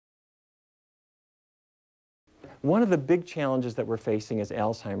One of the big challenges that we're facing is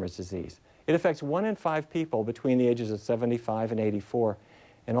Alzheimer's disease. It affects 1 in 5 people between the ages of 75 and 84,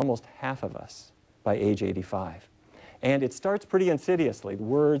 and almost half of us by age 85. And it starts pretty insidiously.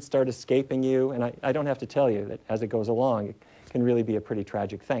 Words start escaping you, and I don't have to tell you that as it goes along, it can really be a pretty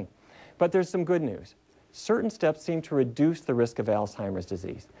tragic thing. But there's some good news. Certain steps seem to reduce the risk of Alzheimer's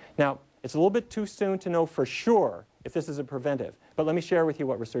disease. Now, it's a little bit too soon to know for sure if this is a preventive, but let me share with you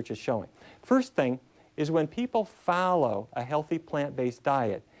what research is showing. First thing is when people follow a healthy plant-based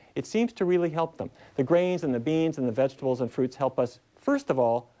diet, it seems to really help them. The grains and the beans and the vegetables and fruits help us, first of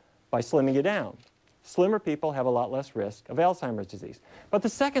all, by slimming you down. Slimmer people have a lot less risk of Alzheimer's disease. But the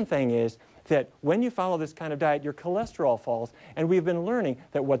second thing is that when you follow this kind of diet, your cholesterol falls, and we've been learning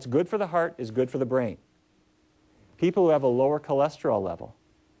that what's good for the heart is good for the brain. People who have a lower cholesterol level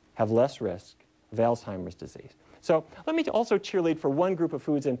have less risk of Alzheimer's disease. So let me also cheerlead for one group of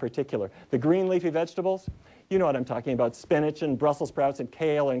foods in particular, the green leafy vegetables. You know what I'm talking about, spinach and Brussels sprouts and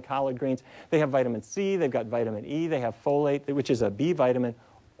kale and collard greens. They have vitamin C, they've got vitamin E, they have folate, which is a B vitamin.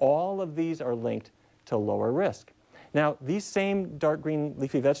 All of these are linked to lower risk. Now, these same dark green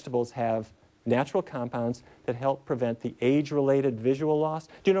leafy vegetables have natural compounds that help prevent the age-related visual loss.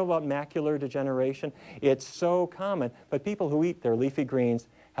 Do you know about macular degeneration? It's so common, but people who eat their leafy greens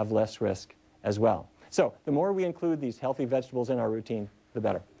have less risk as well. So the more we include these healthy vegetables in our routine, the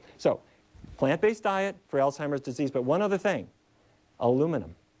better. So plant-based diet for Alzheimer's disease, but one other thing,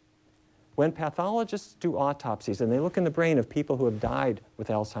 aluminum. When pathologists do autopsies and they look in the brain of people who have died with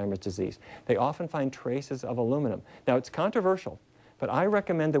Alzheimer's disease, they often find traces of aluminum. Now, it's controversial, but I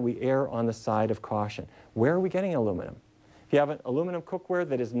recommend that we err on the side of caution. Where are we getting aluminum? If you have an aluminum cookware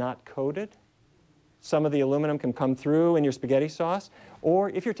that is not coated, some of the aluminum can come through in your spaghetti sauce.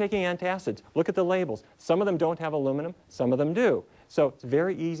 Or if you're taking antacids, look at the labels. Some of them don't have aluminum, some of them do. So it's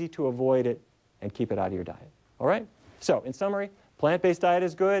very easy to avoid it and keep it out of your diet. All right? So in summary, plant-based diet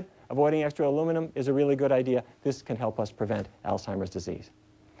is good. Avoiding extra aluminum is a really good idea. This can help us prevent Alzheimer's disease.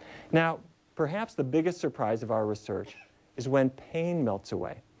 Now, perhaps the biggest surprise of our research is when pain melts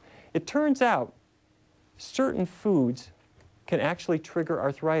away. It turns out certain foods can actually trigger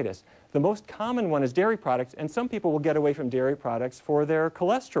arthritis. The most common one is dairy products, and some people will get away from dairy products for their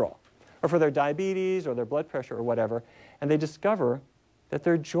cholesterol, or for their diabetes, or their blood pressure, or whatever, and they discover that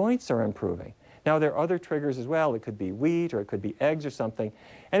their joints are improving. Now, there are other triggers as well. It could be wheat, or it could be eggs or something.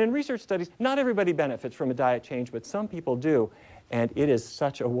 And in research studies, not everybody benefits from a diet change, but some people do. And it is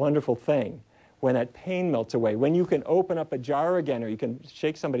such a wonderful thing when that pain melts away, when you can open up a jar again, or you can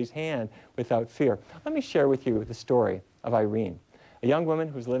shake somebody's hand without fear. Let me share with you the story of Irene, a young woman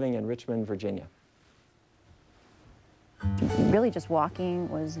who's living in Richmond, Virginia. Really just walking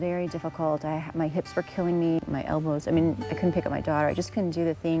was very difficult. My hips were killing me, my elbows. I mean, I couldn't pick up my daughter. I just couldn't do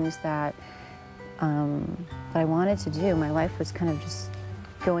the things that I wanted to do. My life was kind of just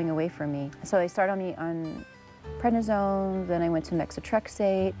going away from me. So I started on prednisone, then I went to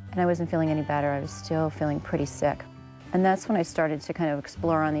methotrexate, and I wasn't feeling any better. I was still feeling pretty sick. And that's when I started to kind of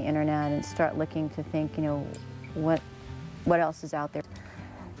explore on the internet and start looking to think, you know, what else is out there.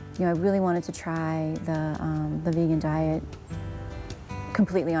 You know, I really wanted to try the vegan diet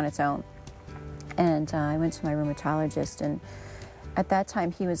completely on its own. And I went to my rheumatologist, and at that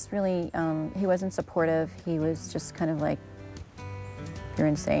time he was really, he wasn't supportive. He was just kind of like, you're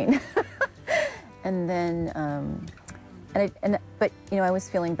insane. And then, but you know, I was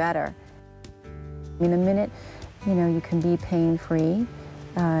feeling better. I mean, the minute, you know, you can be pain-free, you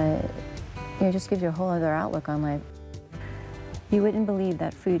know, it just gives you a whole other outlook on life. You wouldn't believe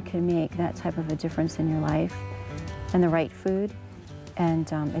that food can make that type of a difference in your life, and the right food, and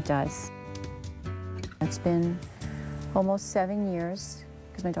it does. It's been almost 7 years,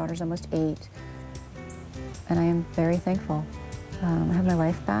 because my daughter's almost 8, and I am very thankful. I have my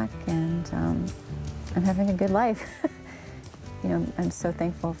life back, and I'm having a good life. You know, I'm so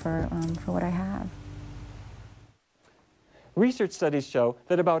thankful for what I have. Research studies show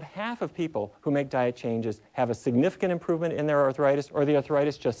that about half of people who make diet changes have a significant improvement in their arthritis, or the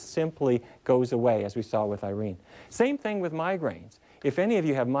arthritis just simply goes away, as we saw with Irene. Same thing with migraines. If any of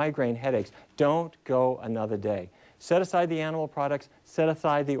you have migraine headaches, don't go another day. Set aside the animal products, set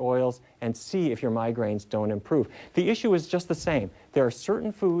aside the oils, and see if your migraines don't improve. The issue is just the same. There are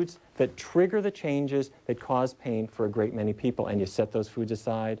certain foods that trigger the changes that cause pain for a great many people, and you set those foods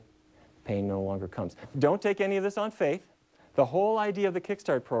aside, pain no longer comes. Don't take any of this on faith. The whole idea of the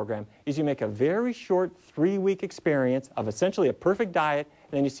Kickstart program is you make a very short 3-week experience of essentially a perfect diet,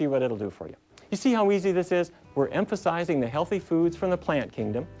 and then you see what it'll do for you. You see how easy this is? We're emphasizing the healthy foods from the plant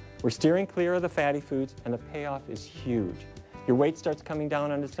kingdom. We're steering clear of the fatty foods, and the payoff is huge. Your weight starts coming down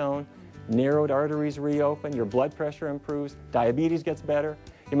on its own. narrowed arteries reopen, your blood pressure improves, diabetes gets better.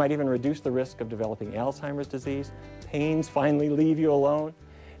 You might even reduce the risk of developing Alzheimer's disease. Pains finally leave you alone.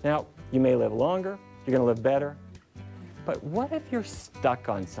 Now, you may live longer, you're going to live better. But what if you're stuck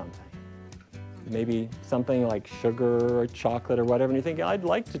on something? Maybe something like sugar or chocolate or whatever, and you think, I'd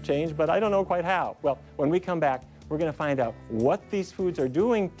like to change, but I don't know quite how. Well, when we come back, we're going to find out what these foods are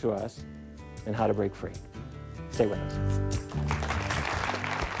doing to us and how to break free. Stay with us.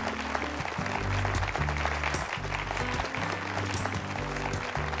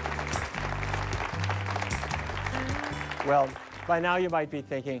 Well, by now you might be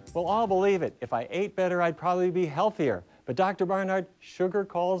thinking, well, I'll believe it. If I ate better, I'd probably be healthier. But Dr. Barnard, sugar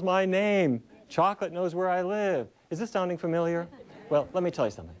calls my name. Chocolate knows where I live. Is this sounding familiar? Well, let me tell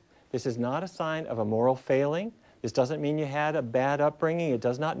you something. This is not a sign of a moral failing. This doesn't mean you had a bad upbringing. It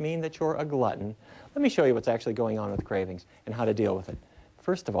does not mean that you're a glutton. Let me show you what's actually going on with cravings and how to deal with it.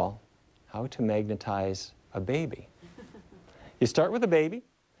 First of all, how to magnetize a baby. You start with a baby.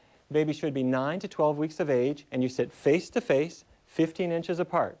 The baby should be 9 to 12 weeks of age, and you sit face to face, 15 inches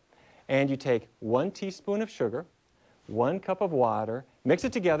apart. And you take 1 teaspoon of sugar, 1 cup of water, mix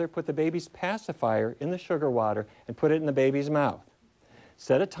it together, put the baby's pacifier in the sugar water, and put it in the baby's mouth.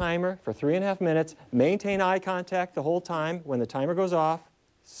 Set a timer for 3.5 minutes, maintain eye contact the whole time. When the timer goes off,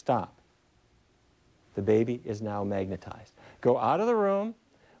 stop. The baby is now magnetized. Go out of the room,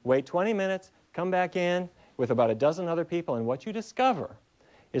 wait 20 minutes, come back in with about a dozen other people, and what you discover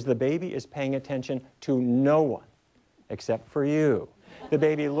is the baby is paying attention to no one except for you. The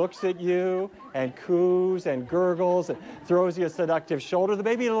baby looks at you and coos and gurgles and throws you a seductive shoulder. The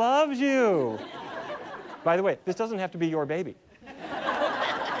baby loves you. By the way, this doesn't have to be your baby.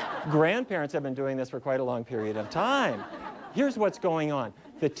 Grandparents have been doing this for quite a long period of time. Here's what's going on.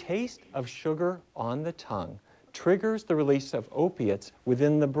 The taste of sugar on the tongue triggers the release of opiates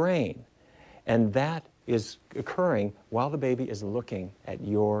within the brain, and that is occurring while the baby is looking at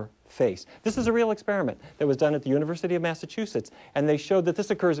your face. This is a real experiment that was done at the University of Massachusetts, and they showed that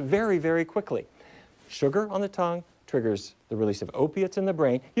this occurs very, very quickly. Sugar on the tongue triggers the release of opiates in the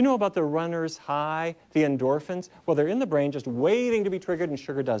brain. You know about the runner's high, the endorphins? Well, they're in the brain just waiting to be triggered, and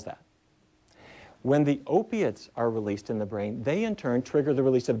sugar does that. When the opiates are released in the brain, they in turn trigger the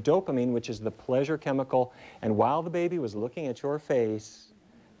release of dopamine, which is the pleasure chemical, and while the baby was looking at your face,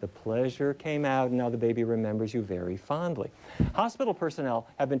 the pleasure came out, and now the baby remembers you very fondly. Hospital personnel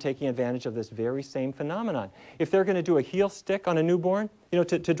have been taking advantage of this very same phenomenon. If they're going to do a heel stick on a newborn, you know,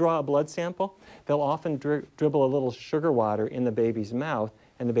 to draw a blood sample, they'll often dribble a little sugar water in the baby's mouth,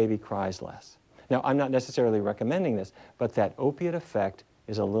 and the baby cries less. Now, I'm not necessarily recommending this, but that opiate effect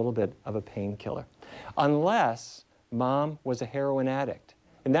is a little bit of a painkiller. Unless mom was a heroin addict.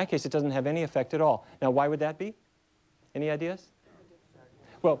 In that case, it doesn't have any effect at all. Now, why would that be? Any ideas?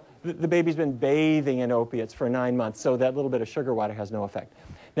 Well, the baby's been bathing in opiates for 9 months, so that little bit of sugar water has no effect.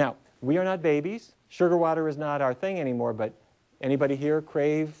 Now, we are not babies. Sugar water is not our thing anymore, but anybody here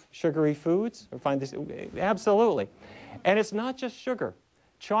crave sugary foods or find this? Absolutely. And it's not just sugar.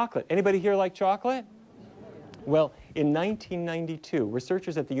 Chocolate. Anybody here like chocolate? Well, in 1992,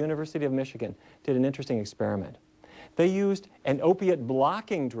 researchers at the University of Michigan did an interesting experiment. They used an opiate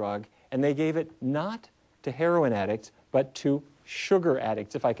blocking drug, and they gave it not to heroin addicts, but to sugar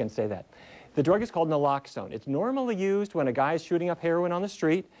addicts, if I can say that. The drug is called naloxone. It's normally used when a guy is shooting up heroin on the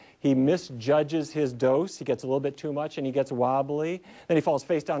street. He misjudges his dose. He gets a little bit too much, and he gets wobbly. Then he falls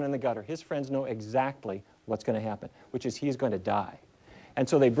face down in the gutter. His friends know exactly what's going to happen, which is he's going to die. And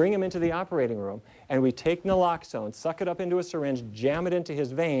so they bring him into the operating room, and we take naloxone, suck it up into a syringe, jam it into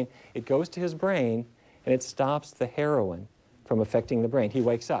his vein. It goes to his brain, and it stops the heroin from affecting the brain. He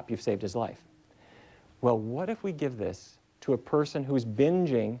wakes up. You've saved his life. Well, what if we give this to a person who's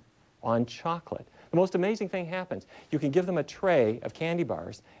binging on chocolate? The most amazing thing happens. You can give them a tray of candy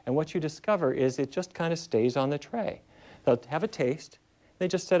bars, and what you discover is it just kind of stays on the tray. They'll have a taste. They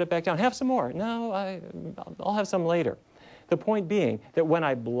just set it back down. Have some more. No, I'll have some later. The point being that when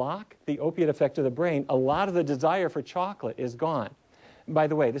I block the opiate effect of the brain, a lot of the desire for chocolate is gone. By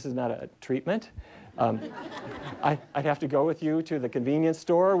the way, this is not a treatment. I'd have to go with you to the convenience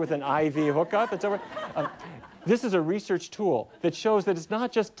store with an IV hookup and so forth. This is a research tool that shows that it's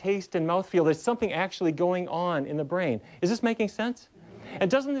not just taste and mouthfeel. There's something actually going on in the brain. Is this making sense? And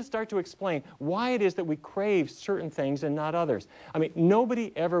doesn't this start to explain why it is that we crave certain things and not others? I mean,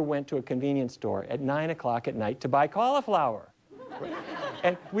 nobody ever went to a convenience store at 9 o'clock at night to buy cauliflower.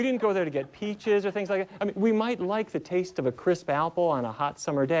 And we didn't go there to get peaches or things like that. I mean, we might like the taste of a crisp apple on a hot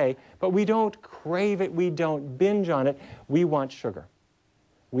summer day, but we don't crave it. We don't binge on it. We want sugar.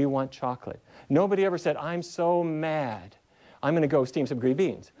 We want chocolate. Nobody ever said, I'm so mad. I'm going to go steam some green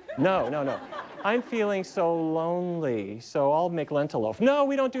beans. No, no, no. I'm feeling so lonely, so I'll make lentil loaf. No,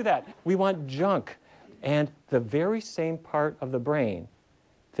 we don't do that. We want junk. And the very same part of the brain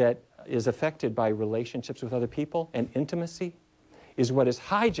that is affected by relationships with other people and intimacy is what is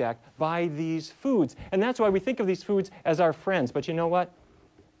hijacked by these foods. And that's why we think of these foods as our friends. But you know what?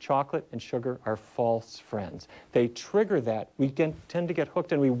 Chocolate and sugar are false friends. They trigger that. We tend to get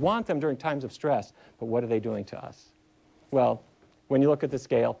hooked, and we want them during times of stress. But what are they doing to us? Well, when you look at the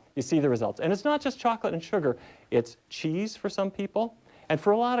scale, you see the results. And it's not just chocolate and sugar. It's cheese for some people. And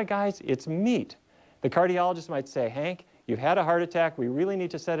for a lot of guys, it's meat. The cardiologist might say, Hank, you've had a heart attack. We really need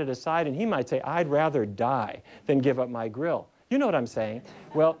to set it aside. And he might say, I'd rather die than give up my grill. You know what I'm saying?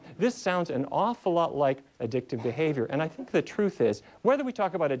 Well, this sounds an awful lot like addictive behavior. And I think the truth is, whether we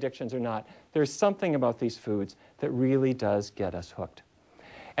talk about addictions or not, there's something about these foods that really does get us hooked.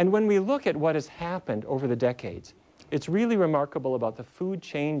 And when we look at what has happened over the decades, it's really remarkable about the food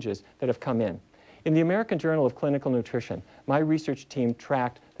changes that have come in. In the American Journal of Clinical Nutrition, my research team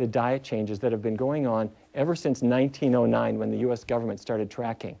tracked the diet changes that have been going on ever since 1909 when the US government started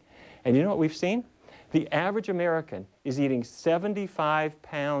tracking. And you know what we've seen? The average American is eating 75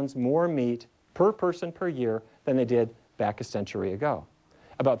 pounds more meat per person per year than they did back a century ago.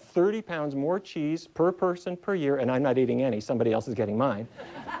 About 30 pounds more cheese per person per year, and I'm not eating any, somebody else is getting mine.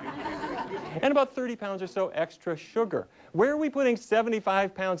 And about 30 pounds or so extra sugar. Where are we putting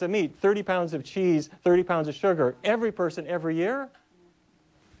 75 pounds of meat, 30 pounds of cheese, 30 pounds of sugar, every person every year?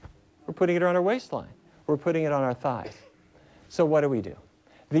 We're putting it on our waistline. We're putting it on our thighs. So what do?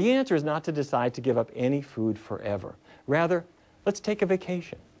 The answer is not to decide to give up any food forever. Rather, let's take a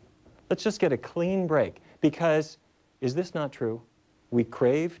vacation. Let's just get a clean break. Because, is this not true? We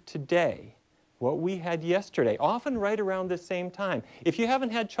crave today what we had yesterday, often right around the same time. If you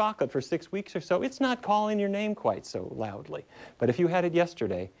haven't had chocolate for 6 weeks or so, it's not calling your name quite so loudly. But if you had it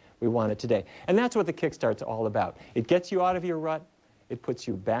yesterday, we want it today. And that's what the Kickstart's all about. It gets you out of your rut. It puts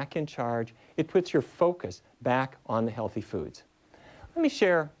you back in charge. It puts your focus back on the healthy foods. Let me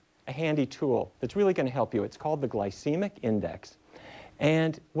share a handy tool that's really going to help you. It's called the glycemic index.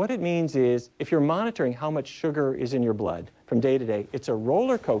 And what it means is, if you're monitoring how much sugar is in your blood from day to day, it's a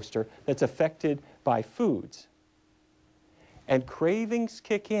roller coaster that's affected by foods. And cravings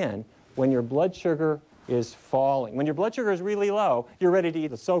kick in when your blood sugar is falling. When your blood sugar is really low, you're ready to eat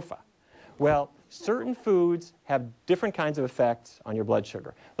the sofa. Well, certain foods have different kinds of effects on your blood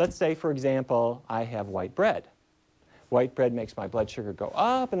sugar. Let's say, for example, I have white bread. White bread makes my blood sugar go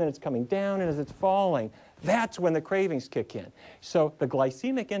up, and then it's coming down, and as it's falling, that's when the cravings kick in. So the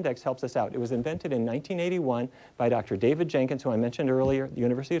glycemic index helps us out. It was invented in 1981 by Dr. David Jenkins, who I mentioned earlier at the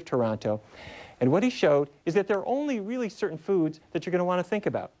University of Toronto. And what he showed is that there are only really certain foods that you're going to want to think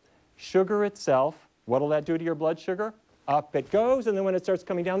about. Sugar itself, what'll that do to your blood sugar? Up it goes, and then when it starts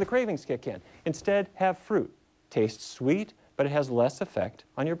coming down, the cravings kick in. Instead, have fruit. Tastes sweet, but it has less effect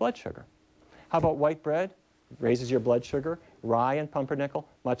on your blood sugar. How about white bread? Raises your blood sugar. Rye and pumpernickel,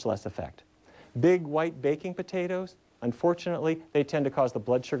 much less effect. Big white baking potatoes, unfortunately, they tend to cause the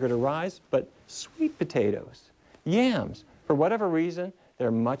blood sugar to rise, but sweet potatoes, yams, for whatever reason,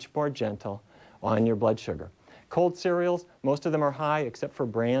 they're much more gentle on your blood sugar. Cold cereals, most of them are high, except for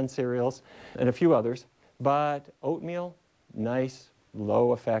bran cereals and a few others, but oatmeal, nice,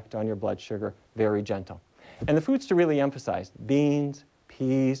 low effect on your blood sugar, very gentle. And the foods to really emphasize, beans,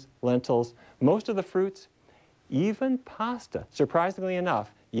 peas, lentils, most of the fruits, even pasta, surprisingly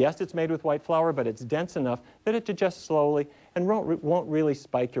enough. Yes, it's made with white flour, but it's dense enough that it digests slowly and won't really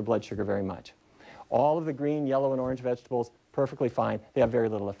spike your blood sugar very much. All of the green, yellow, and orange vegetables, perfectly fine. They have very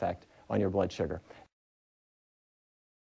little effect on your blood sugar.